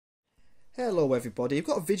Hello everybody, I've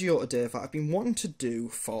got a video today that I've been wanting to do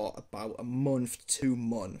for about a month, 2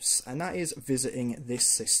 months, and that is visiting this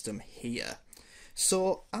system here.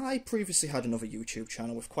 So I previously had another YouTube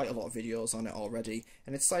channel with quite a lot of videos on it already,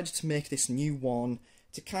 and I decided to make this new one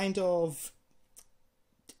to kind of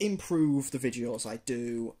improve the videos I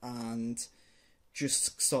do and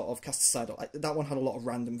just sort of cast aside. That one had a lot of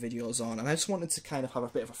random videos on, and I just wanted to kind of have a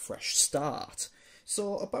bit of a fresh start.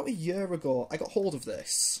 So about a year ago I got hold of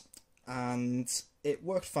this and it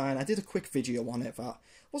worked fine. I did a quick video on it that I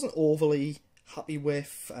wasn't overly happy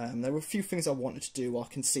with. There were a few things I wanted to do, or I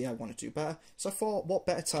can see I want to do better. So I thought, what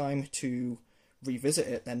better time to revisit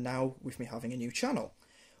it than now with me having a new channel.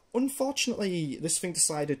 Unfortunately, this thing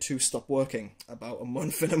decided to stop working about a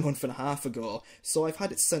month and a half ago, so I've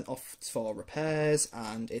had it sent off for repairs,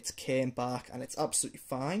 and it came back, and it's absolutely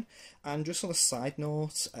fine. And just on a side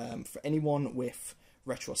note, for anyone with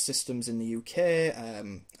retro systems in the UK,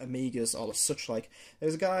 Amigas, all of such like,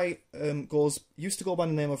 there's a guy used to go by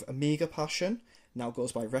the name of Amiga Passion, now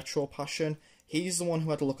goes by Retro Passion. He's the one who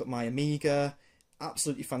had a look at my Amiga.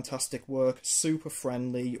 Absolutely fantastic work, super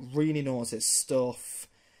friendly, really knows his stuff.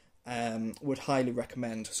 Would highly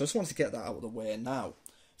recommend. So I just wanted to get that out of the way now.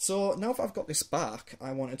 So now that I've got this back,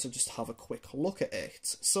 I wanted to just have a quick look at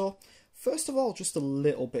it. So first of all, just a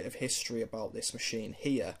little bit of history about this machine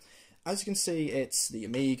here. As you can see, it's the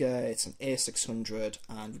Amiga, it's an A600,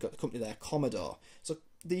 and we've got the company there, Commodore. So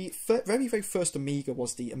the very first Amiga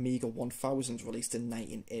was the Amiga 1000, released in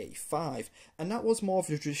 1985, and that was more of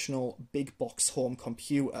a traditional big box home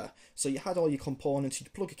computer. So you had all your components,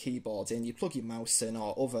 you'd plug a keyboard in, you'd plug your mouse in,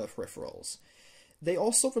 or other peripherals. They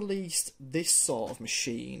also released this sort of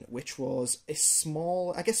machine, which was a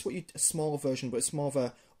small, a smaller version, but it's more of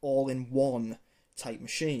a all-in-one type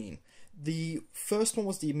machine. The first one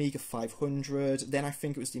was the Amiga 500, then I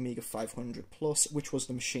think it was the Amiga 500 Plus, which was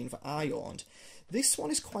the machine that I owned. This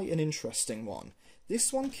one is quite an interesting one.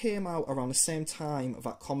 This one came out around the same time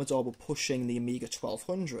that Commodore were pushing the Amiga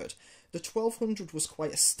 1200. The 1200 was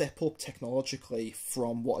quite a step up technologically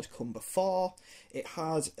from what had come before. It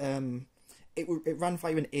had it ran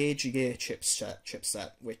via an AGA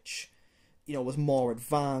chipset, which, you know, was more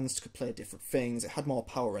advanced, could play different things, it had more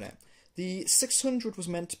power in it. The 600 was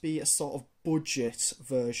meant to be a sort of budget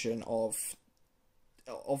version of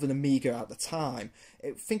an Amiga at the time.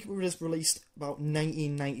 I think it was released about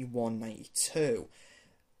 1991-92.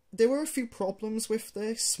 There were a few problems with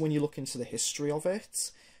this when you look into the history of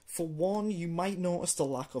it. For one, you might notice the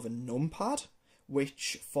lack of a numpad,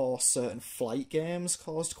 which for certain flight games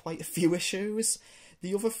caused quite a few issues.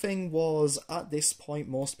 The other thing was, at this point,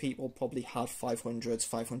 most people probably had 500s,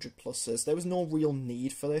 500 pluses. There was no real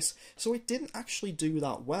need for this, so it didn't actually do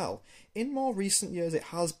that well. In more recent years, it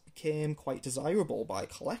has become quite desirable by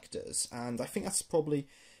collectors, and I think that's probably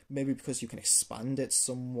maybe because you can expand it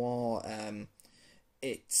somewhat.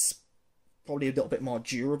 It's probably a little bit more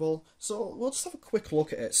durable. So we'll just have a quick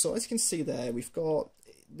look at it. So as you can see there, we've got,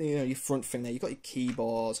 you know, your front thing there, you've got your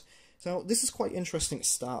keyboard. So this is quite interesting to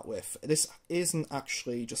start with. This isn't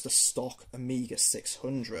actually just a stock Amiga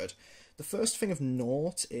 600. The first thing of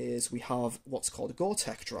note is we have what's called a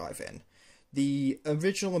GoTech drive-in. The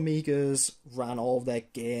original Amigas ran all of their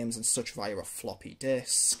games and such via a floppy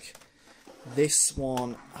disk. This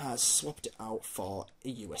one has swapped it out for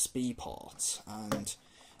a USB port, and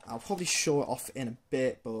I'll probably show it off in a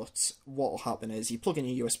bit, but what will happen is you plug in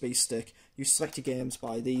your USB stick, you select your games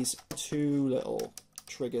by these two little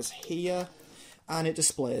triggers here, and it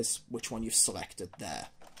displays which one you've selected there.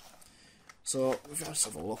 So let's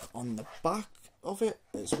have a look on the back of it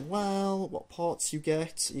as well, what ports you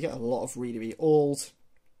get. You get a lot of really old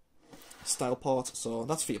style ports, so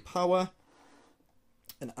that's for your power,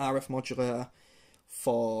 an RF modulator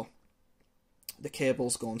for the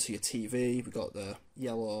cables going to your TV. We've got the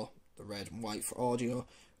yellow, the red and white for audio.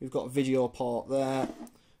 We've got a video port there,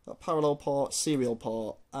 a parallel port, serial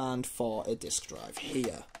port, and for a disk drive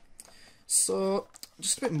here. So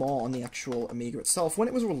just a bit more on the actual Amiga itself. When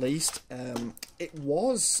it was released, it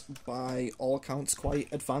was by all accounts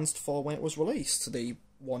quite advanced for when it was released, the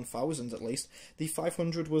 1000 at least. The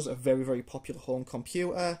 500 was a very popular home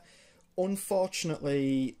computer.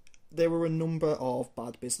 Unfortunately, there were a number of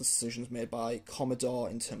bad business decisions made by Commodore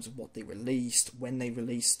in terms of what they released, when they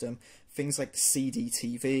released them. Things like the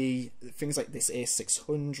CD-TV, things like this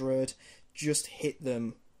A600 just hit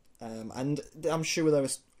them. And I'm sure there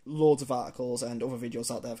was loads of articles and other videos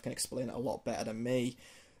out there that can explain it a lot better than me.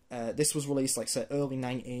 This was released, like I said, early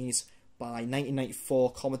 90s. By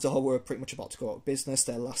 1994, Commodore were pretty much about to go out of business.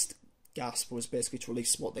 Their last gasp was basically to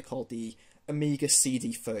release what they called the Amiga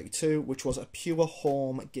CD32, which was a pure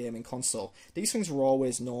home gaming console. These things were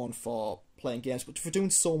always known for playing games, but for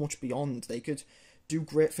doing so much beyond. They could do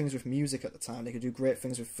great things with music at the time. They could do great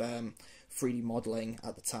things with 3D modelling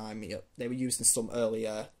at the time. You know, they were used in some early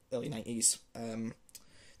 90s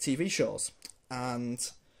TV shows. And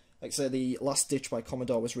like I say, the last ditch by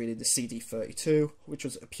Commodore was really the CD32, which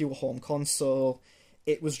was a pure home console.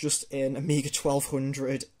 It was just an Amiga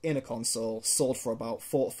 1200 in a console, sold for about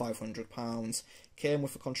 £400 to £500. Came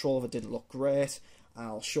with a controller that didn't look great.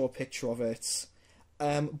 I'll show a picture of it.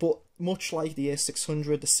 But much like the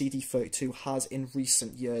A600, the CD32 has in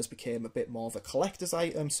recent years become a bit more of a collector's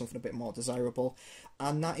item, something a bit more desirable.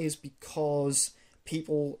 And that is because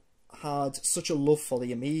people had such a love for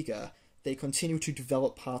the Amiga, they continued to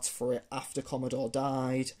develop parts for it after Commodore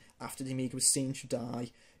died, after the Amiga was seen to die.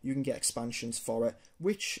 You can get expansions for it,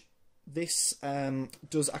 which this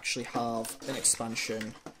does actually have an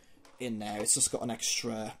expansion in there. It's just got an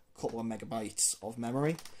extra couple of megabytes of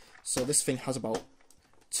memory. So this thing has about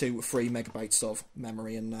 2 or 3 megabytes of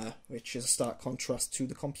memory in there, which is a stark contrast to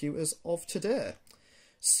the computers of today.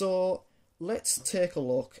 So let's take a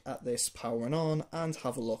look at this powering on and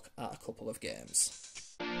have a look at a couple of games.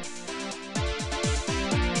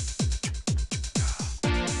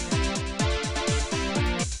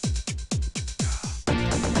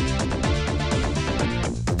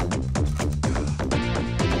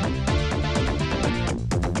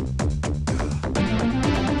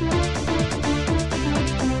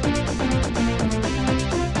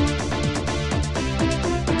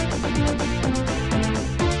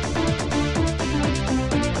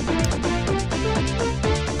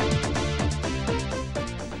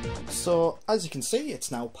 So, as you can see,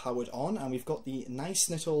 it's now powered on, and we've got the nice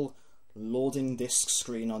little loading disc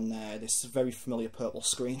screen on there. This very familiar purple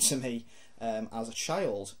screen to me as a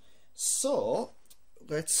child. So,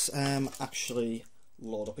 let's actually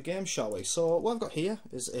load up a game, shall we? So, what I've got here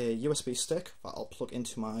is a USB stick that I'll plug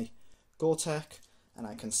into my GoTech, and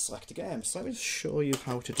I can select a game. So, let me just show you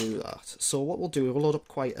how to do that. So, what we'll do, we'll load up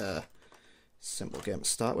quite a simple game to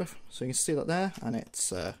start with. So, you can see that there, and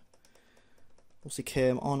it's obviously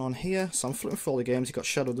came on here. So I'm flipping through all the games. You've got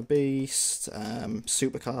Shadow the Beast,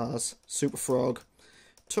 Supercars, Super Frog,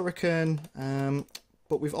 Turrican,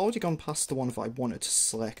 but we've already gone past the one that I wanted to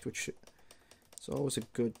select, which is always a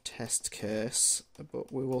good test case.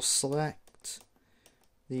 But we will select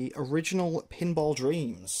the original Pinball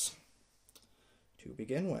Dreams to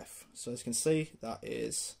begin with. So as you can see, that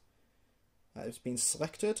has been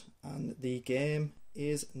selected, and the game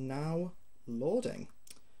is now loading.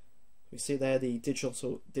 We see there the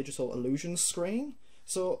digital illusion screen.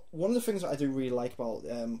 So one of the things that I do really like about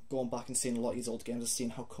going back and seeing a lot of these old games is seeing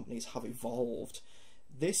how companies have evolved.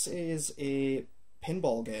 This is a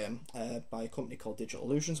pinball game by a company called Digital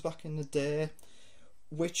Illusions back in the day,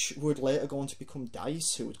 which would later go on to become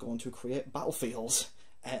DICE, who would go on to create Battlefield.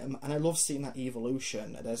 And I love seeing that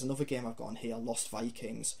evolution. There's another game I've got on here, Lost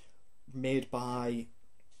Vikings, made by,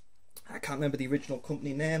 I can't remember the original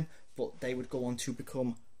company name, but they would go on to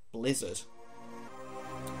become Blizzard.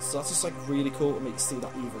 So that's just like really cool to me to see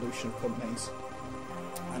that evolution of companies.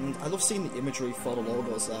 And I love seeing the imagery for the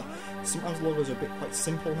logos there. Sometimes logos are a bit quite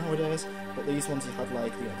simple nowadays, but these ones you had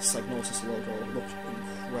like the Psygnosis logo looked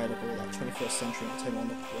incredible. That 21st century entertainment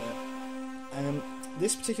looked great.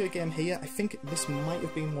 This particular game here, I think this might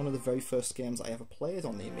have been one of the very first games I ever played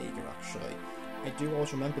on the Amiga actually. I do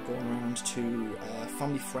always remember going around to a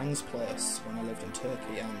family friend's place when I lived in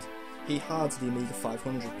Turkey, and he had the Amiga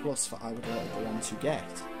 500 Plus that I would later go on to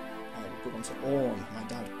get. I would go on to own. My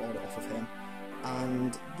dad bought it off of him.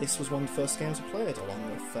 And this was one of the first games I played, along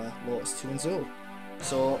with Lotus 2 and Zool.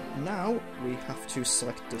 So now we have to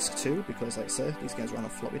select disc 2, because like I say, these games run on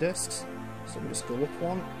floppy disks. So we just go up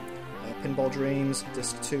one, Pinball Dreams,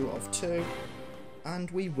 disc 2 of 2, and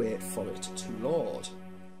we wait for it to load.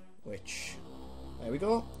 Which, there we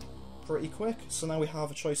go, pretty quick. So now we have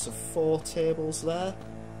a choice of 4 tables there.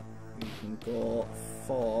 We can go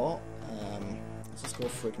for, let's just go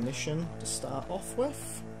for Ignition to start off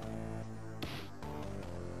with.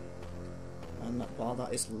 And while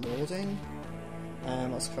that is loading,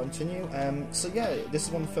 let's continue. So yeah, this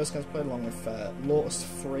is one of the first games I played, along with Lotus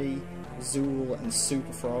 3, Zool and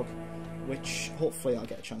Super Frog, which hopefully I'll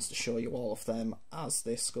get a chance to show you all of them as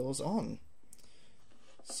this goes on.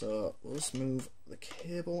 So we'll just move the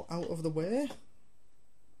cable out of the way,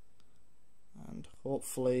 and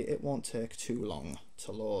hopefully it won't take too long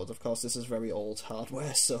to load. Of course, this is very old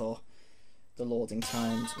hardware, so the loading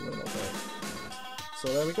times will not be. So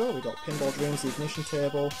there we go, we got Pinball Dreams, the ignition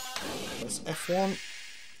table, press F1,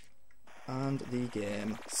 and the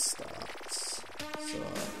game starts. So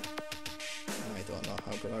know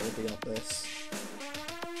how good I will be at this.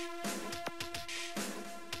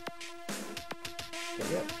 But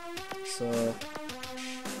yeah, so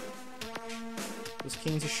I was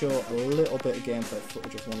keen to show a little bit of gameplay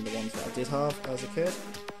footage of one of the ones that I did have as a kid.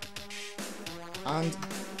 And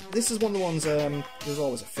this is one of the ones, there's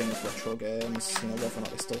always a thing with retro games, you know, whether or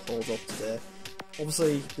not they still hold up today.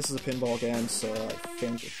 Obviously, this is a pinball game, so I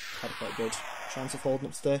think it had a quite good chance of holding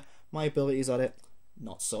up today. My abilities at it,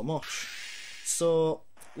 not so much. So,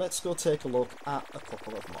 let's go take a look at a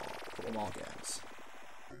couple more games.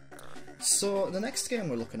 So, the next game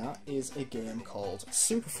we're looking at is a game called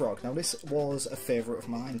Super Frog. Now, this was a favourite of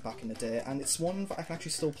mine back in the day, and it's one that I can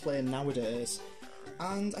actually still play nowadays.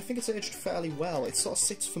 And I think it's aged fairly well. It sort of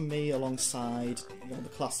sits for me alongside, you know, the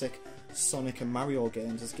classic Sonic and Mario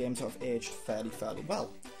games as games that have aged fairly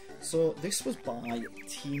well. So this was by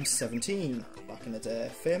Team 17 back in the day,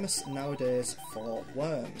 famous nowadays for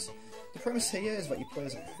worms. The premise here is that you play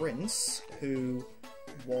as a prince who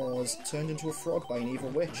was turned into a frog by an evil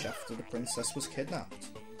witch after the princess was kidnapped.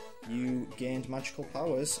 You gained magical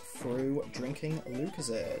powers through drinking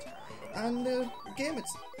Lucozade. And the game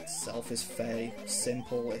itself is fairly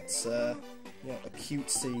simple. It's you know, a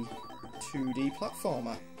cutesy 2D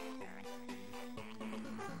platformer.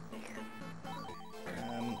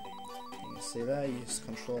 You can see there, you just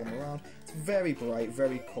control them around. It's very bright,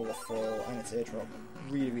 very colourful, and it's aged up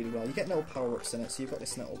really well. You get little power-ups in it, so you've got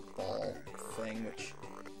this little ball thing which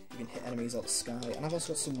you can hit enemies out of the sky. And I've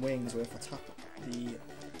also got some wings where if I tap the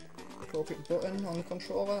appropriate button on the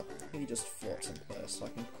controller, he just floats in place. So I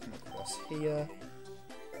can come across here,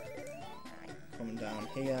 come down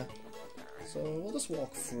here. So we'll just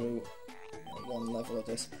walk through one level of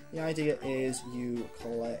this. The idea is you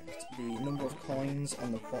collect the number of coins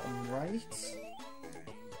on the bottom right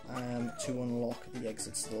to unlock the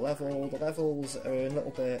exits to the level. The levels are a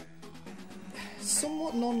little bit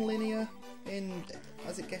somewhat non-linear in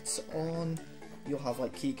as it gets on. You'll have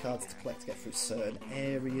like key cards to collect to get through certain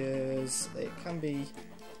areas. It can be,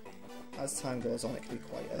 as time goes on, it can be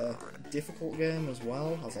quite a difficult game as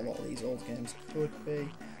well, as a lot of these old games could be.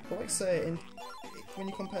 But like I say, when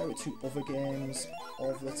you compare it to other games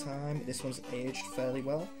of the time, this one's aged fairly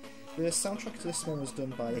well. The soundtrack to this one was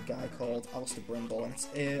done by a guy called Alistair Brimble, and it's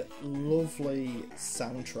a lovely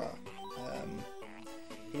soundtrack.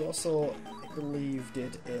 He also, I believe,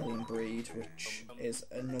 did Alien Breed, which is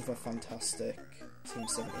another fantastic Team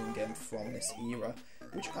 17 game from this era,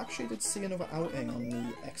 which actually did see another outing on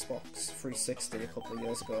the Xbox 360 a couple of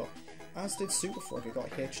years ago, as did Super Frog. It got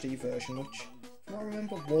a HD version, which, from what I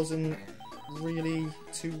remember, wasn't really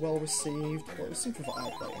too well received, but it was something that I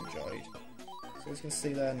quite enjoyed. So as you can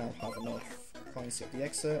see there, now I have enough coins to get the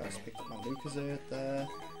exit. I just picked up my Lucozade there.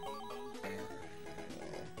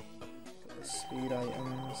 Speed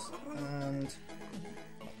items, and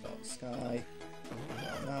knock out the sky,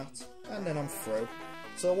 like that, and then I'm through.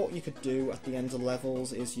 So what you could do at the end of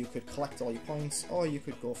levels is you could collect all your points, or you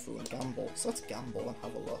could go through and gamble. So let's gamble and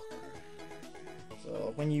have a look.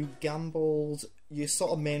 So when you gambled, your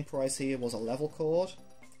sort of main prize here was a level code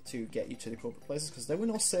to get you to the appropriate places, because there were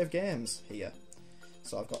no save games here.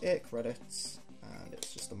 So I've got 8 credits, and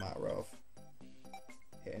it's just a matter of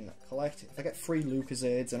hitting collect. If I get 3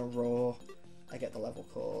 Lucozades in a row, I get the level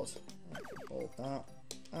code. I can hold that.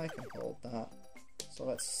 I can hold that. So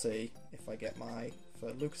let's see if I get my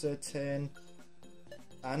third Lucozade tin.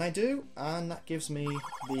 And I do, and that gives me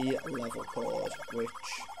the level code, which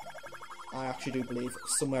I actually do believe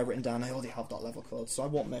somewhere written down I already have that level code, so I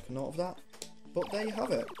won't make a note of that. But there you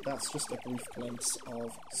have it. That's just a brief glimpse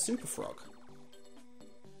of Super Frog.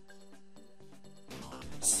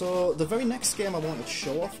 So the very next game I wanted to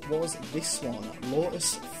show off was this one,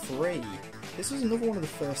 Lotus 3. This was another one of the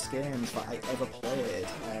first games that I ever played.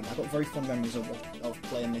 I got very fond memories of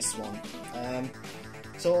playing this one.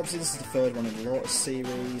 So obviously this is the third one in the Lotus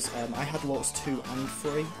series. I had Lotus 2 and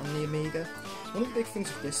 3 on the Amiga. One of the big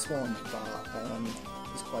things with this one that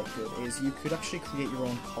is quite good is you could actually create your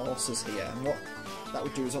own courses here, and what that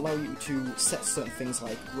would do is allow you to set certain things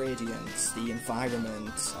like gradients, the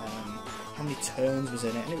environment, how many turns was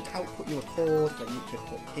in it, and it would output you a code that you could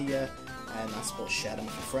put here, and I suppose share them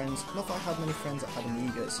with your friends. Not that I had many friends that had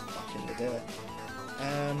Amigas back in the day.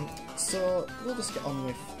 So we'll just get on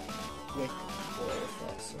with that.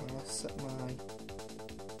 So I'll set my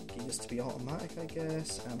gears to be automatic, I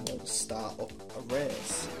guess, and we'll just start up a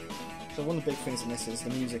race. So one of the big things in this is the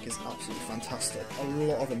music is absolutely fantastic. A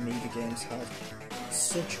lot of Amiga games had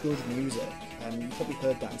such good music, and you probably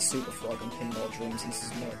heard that in Super Frog and Pinball Dreams, and this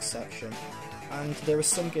is no exception. And there are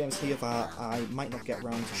some games here that I might not get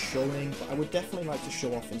around to showing, but I would definitely like to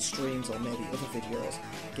show off in streams or maybe other videos.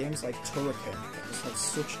 Games like Turrican, that just had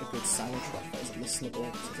such a good soundtrack that is listenable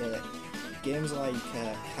today. Games like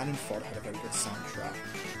Cannon Fodder had a very good soundtrack.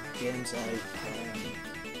 Games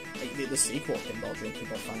like the sequel, Pinball Dream,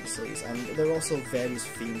 Pinball Fantasies, and there are also various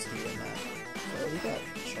themes here and there. So we get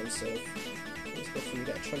a choice of, let's go through, we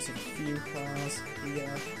get a choice of a few cars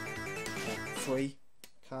here, 3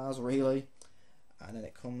 cars really. And then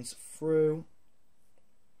it comes through.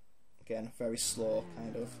 Again, very slow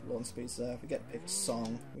kind of launch speeds there. We get to pick a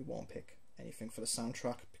song. We won't pick anything for the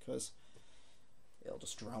soundtrack because it'll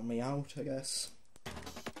just drown me out, I guess.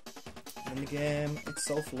 And the game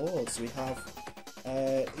itself loads. We have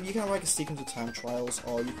you can have like a sequence of time trials,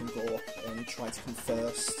 or you can go and try to come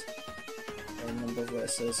first in a number of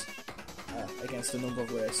races against a number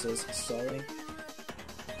of races. Sorry.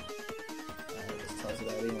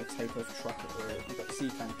 There, type of track it is. You've got to see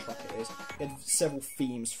what kind of track it is. It had several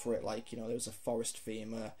themes for it, like, there was a forest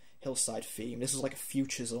theme, a hillside theme. This was like a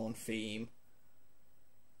future zone theme.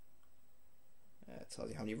 It tells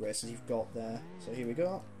you how many races you've got there. So here we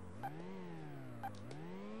go.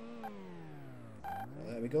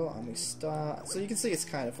 There we go, and we start. So you can see it's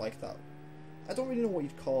kind of like that. I don't really know what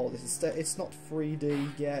you'd call this. It's not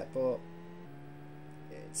 3D yet, but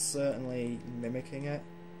it's certainly mimicking it.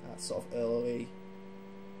 That sort of early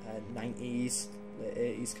 90s, late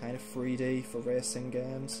 80s kind of 3D for racing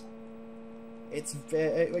games. It's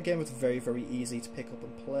a game that's very, very easy to pick up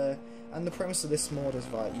and play, and the premise of this mode is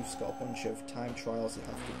that you've just got a bunch of time trials you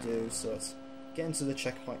have to do, so it's getting to the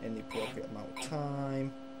checkpoint in the appropriate amount of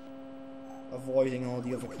time, avoiding all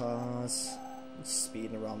the other cars, and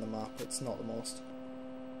speeding around the map. It's not the most...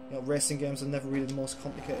 racing games are never really the most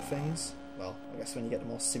complicated things. Well, I guess when you get the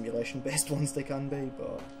more simulation-based ones they can be,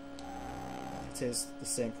 but... it is the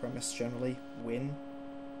same premise generally. Win.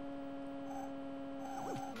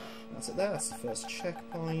 That's it there, that's the first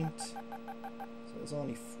checkpoint. So there's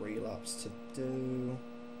only 3 laps to do.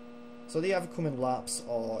 So they either come in laps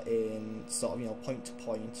or in sort of, point to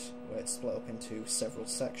point, where it's split up into several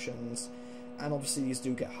sections. And obviously these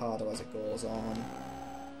do get harder as it goes on.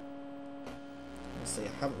 See,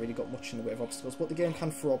 I haven't really got much in the way of obstacles, but the game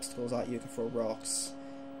can throw obstacles at you. You can throw rocks,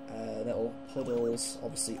 little puddles.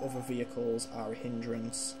 Obviously other vehicles are a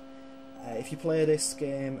hindrance. If you play this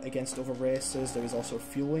game against other racers, there is also a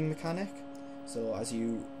fueling mechanic. So as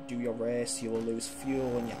you do your race, you will lose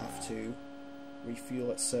fuel and you have to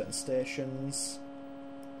refuel at certain stations.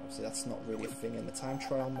 Obviously that's not really a thing in the time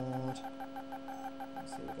trial mode.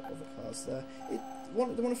 So we've got other cars there.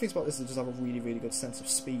 One of the things about this is it does have a really, really good sense of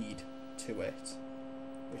speed to it,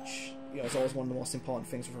 which is always one of the most important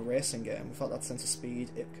things with a racing game. Without that sense of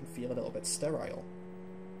speed, it can feel a little bit sterile.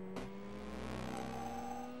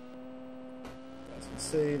 As you can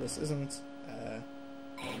see, this isn't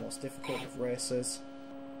the most difficult of races,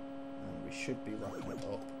 and we should be wrapping it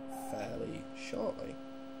up fairly shortly.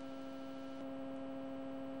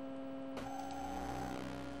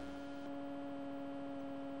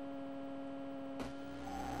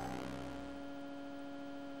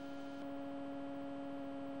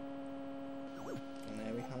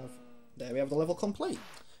 There we have the level complete.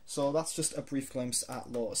 So that's just a brief glimpse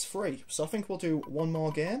at Lotus 3. So I think we'll do one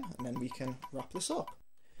more game and then we can wrap this up.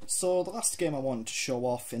 So the last game I wanted to show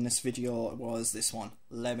off in this video was this one,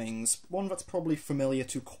 Lemmings. One that's probably familiar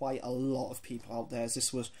to quite a lot of people out there, as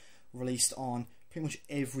this was released on pretty much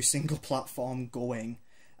every single platform going.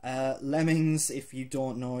 Lemmings, if you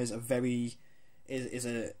don't know, is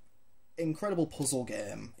a incredible puzzle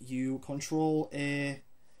game. You control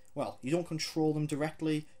well, you don't control them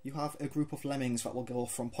directly. You have a group of lemmings that will go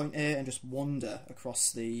from point A and just wander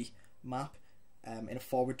across the map in a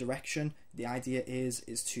forward direction. The idea is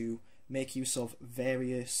to make use of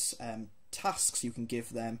various tasks you can give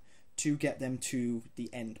them to get them to the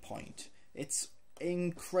end point. It's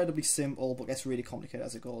incredibly simple, but gets really complicated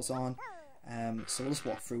as it goes on. So we'll just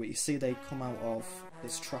walk through it. You see they come out of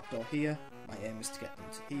this trapdoor here. My aim is to get them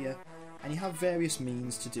to here. And you have various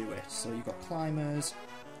means to do it. So you've got climbers,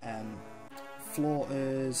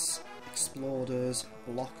 floaters, exploders,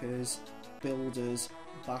 blockers, builders,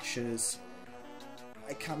 bashers.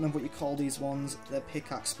 I can't remember what you call these ones. They're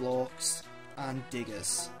pickaxe blocks and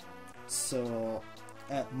diggers. So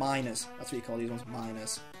miners. That's what you call these ones,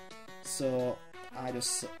 miners. So I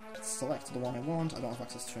just select the one I want. I don't have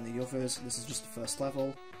access to any others. This is just the first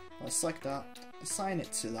level. I select that, assign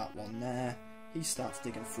it to that one there. He starts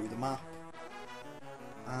digging through the map,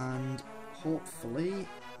 and hopefully,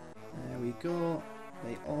 there we go,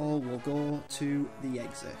 they all will go to the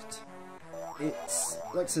exit. it's,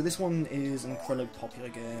 like I said, this one is an incredibly popular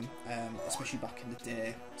game, especially back in the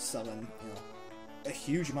day, selling, you know, a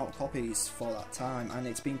huge amount of copies for that time, and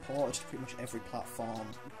it's been ported to pretty much every platform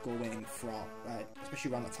going from,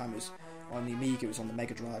 especially around that time. It was on the Amiga, it was on the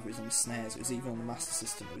Mega Drive, it was on the SNES, it was even on the Master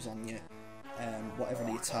System, it was on your, whatever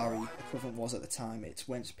the Atari equivalent was at the time. It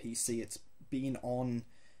went to PC, it's been on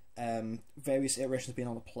various iterations, been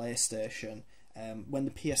on the PlayStation. When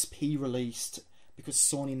the PSP released, because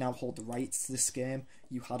Sony now hold the rights to this game,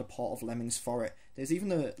 you had a port of Lemmings for it. There's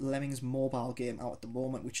even a Lemmings mobile game out at the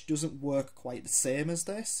moment, which doesn't work quite the same as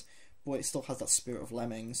this, but it still has that spirit of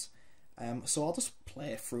Lemmings. So I'll just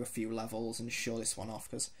play through a few levels and show this one off,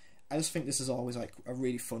 because I just think this is always like a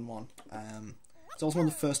really fun one. It's always one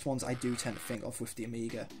of the first ones I do tend to think of with the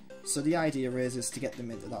Amiga. So the idea is to get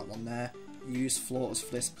them into that one there. Use floaters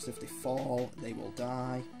for this, because if they fall, they will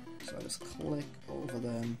die. So I just click over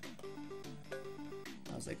them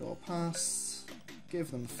as they go past,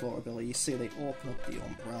 give them the float ability. You see they open up the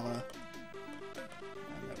umbrella,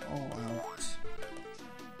 and they're all out,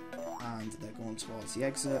 and they're going towards the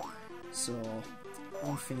exit. So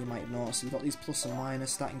one thing you might notice, you've got these plus and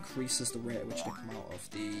minus, that increases the rate at which they come out of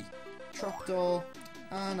the trapdoor,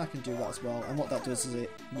 and I can do that as well. And what that does is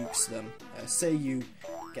it nukes them. Say you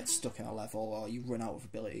get stuck in a level, or you run out of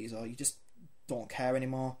abilities, or you just don't care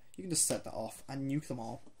anymore, you can just set that off and nuke them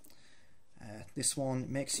all. This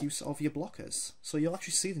one makes use of your blockers, so you'll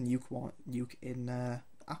actually see the nuke in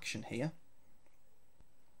action here.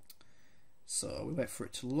 So we wait for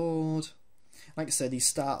it to load. Like I said, these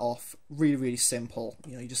start off really simple,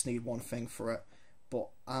 you know, you just need one thing for it, but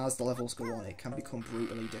as the levels go on, it can become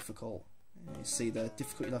brutally difficult. You see the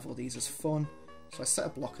difficulty level of these is fun, so I set a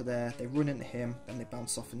blocker there, they run into him, then they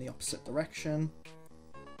bounce off in the opposite direction.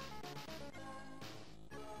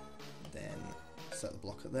 Then set the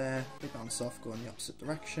blocker there, they bounce off, go in the opposite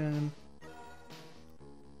direction.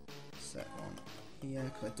 Set one here,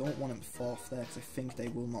 because I don't want him to fall off there, because I think they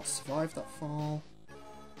will not survive that fall.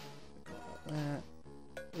 Got that there.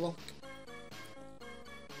 Block.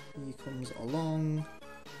 He comes along,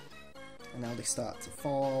 and now they start to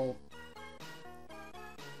fall.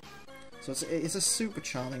 So it's a super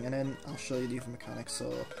charming, and then I'll show you the other mechanics.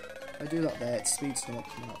 So if I do that there, it speeds them up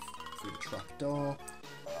coming out through the trapdoor,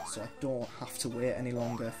 so I don't have to wait any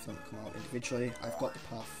longer for them to come out individually. I've got the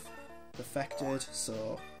path perfected,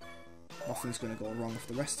 so nothing's going to go wrong with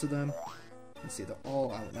the rest of them. You can see they're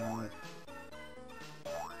all out now.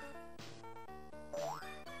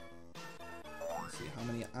 See how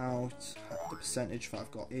many are out, the percentage that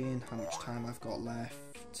I've got in, how much time I've got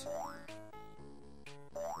left.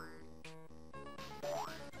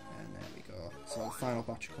 And there we go. So the final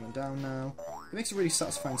batch are coming down now. It makes a really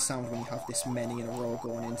satisfying sound when you have this many in a row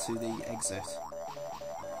going into the exit.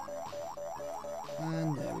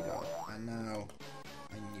 And there we go. And now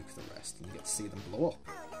I nuke the rest and you get to see them blow up.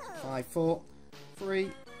 5, 4,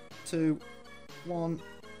 3, 2, 1.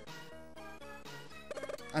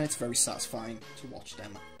 And it's very satisfying to watch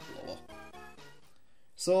them blow up.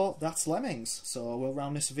 So that's Lemmings. So we'll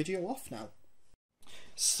round this video off now.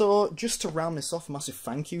 So just to round this off, a massive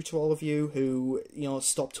thank you to all of you who, you know,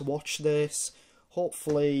 stopped to watch this.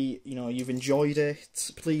 Hopefully, you know, you've enjoyed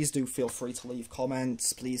it. Please do feel free to leave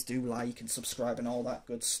comments. Please do like and subscribe and all that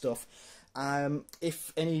good stuff.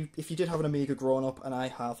 If you did have an Amiga growing up and I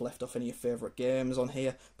have left off any of your favourite games on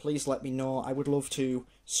here, please let me know. I would love to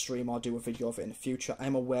stream or do a video of it in the future.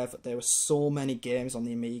 I'm aware that there were so many games on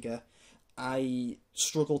the Amiga. I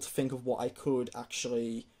struggle to think of what I could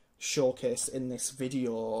actually showcase in this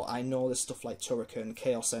video. I know there's stuff like Turrican,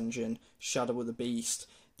 Chaos Engine, Shadow of the Beast.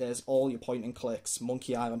 There's all your point and clicks,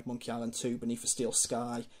 Monkey Island 2, Beneath a Steel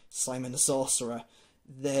Sky, Simon the Sorcerer.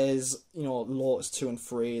 There's, you know, Lotus 2 and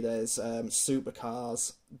 3, there's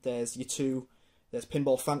Supercars, there's there's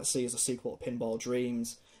Pinball Fantasy as a sequel to Pinball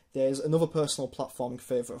Dreams. There's another personal platforming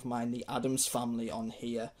favourite of mine, the Addams Family, on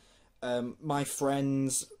here. My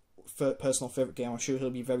friend's personal favourite game, I'm sure he'll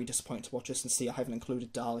be very disappointed to watch this and see I haven't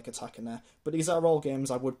included Dalek Attack in there. But these are all games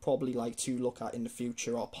I would probably like to look at in the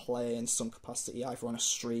future or play in some capacity, either on a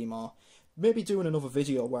stream or maybe doing another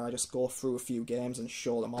video where I just go through a few games and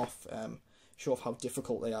show them off, show off how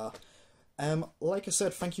difficult they are. Like I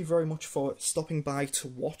said, thank you very much for stopping by to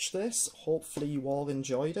watch this. Hopefully you all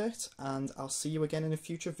enjoyed it, and I'll see you again in a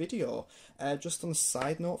future video. Just on a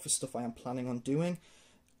side note for stuff I am planning on doing,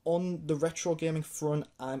 on the retro gaming front,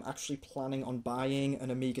 I'm actually planning on buying an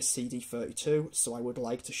Amiga CD32, so I would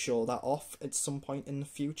like to show that off at some point in the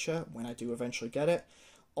future when I do eventually get it.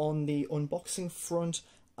 On the unboxing front,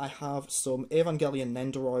 I have some Evangelion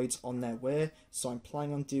Nendoroids on their way, so I'm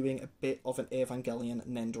planning on doing a bit of an Evangelion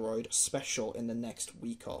Nendoroid special in the next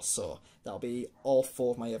week or so. That'll be all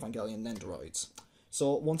 4 of my Evangelion Nendoroids.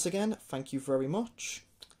 So once again, thank you very much,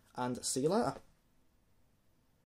 and see you later.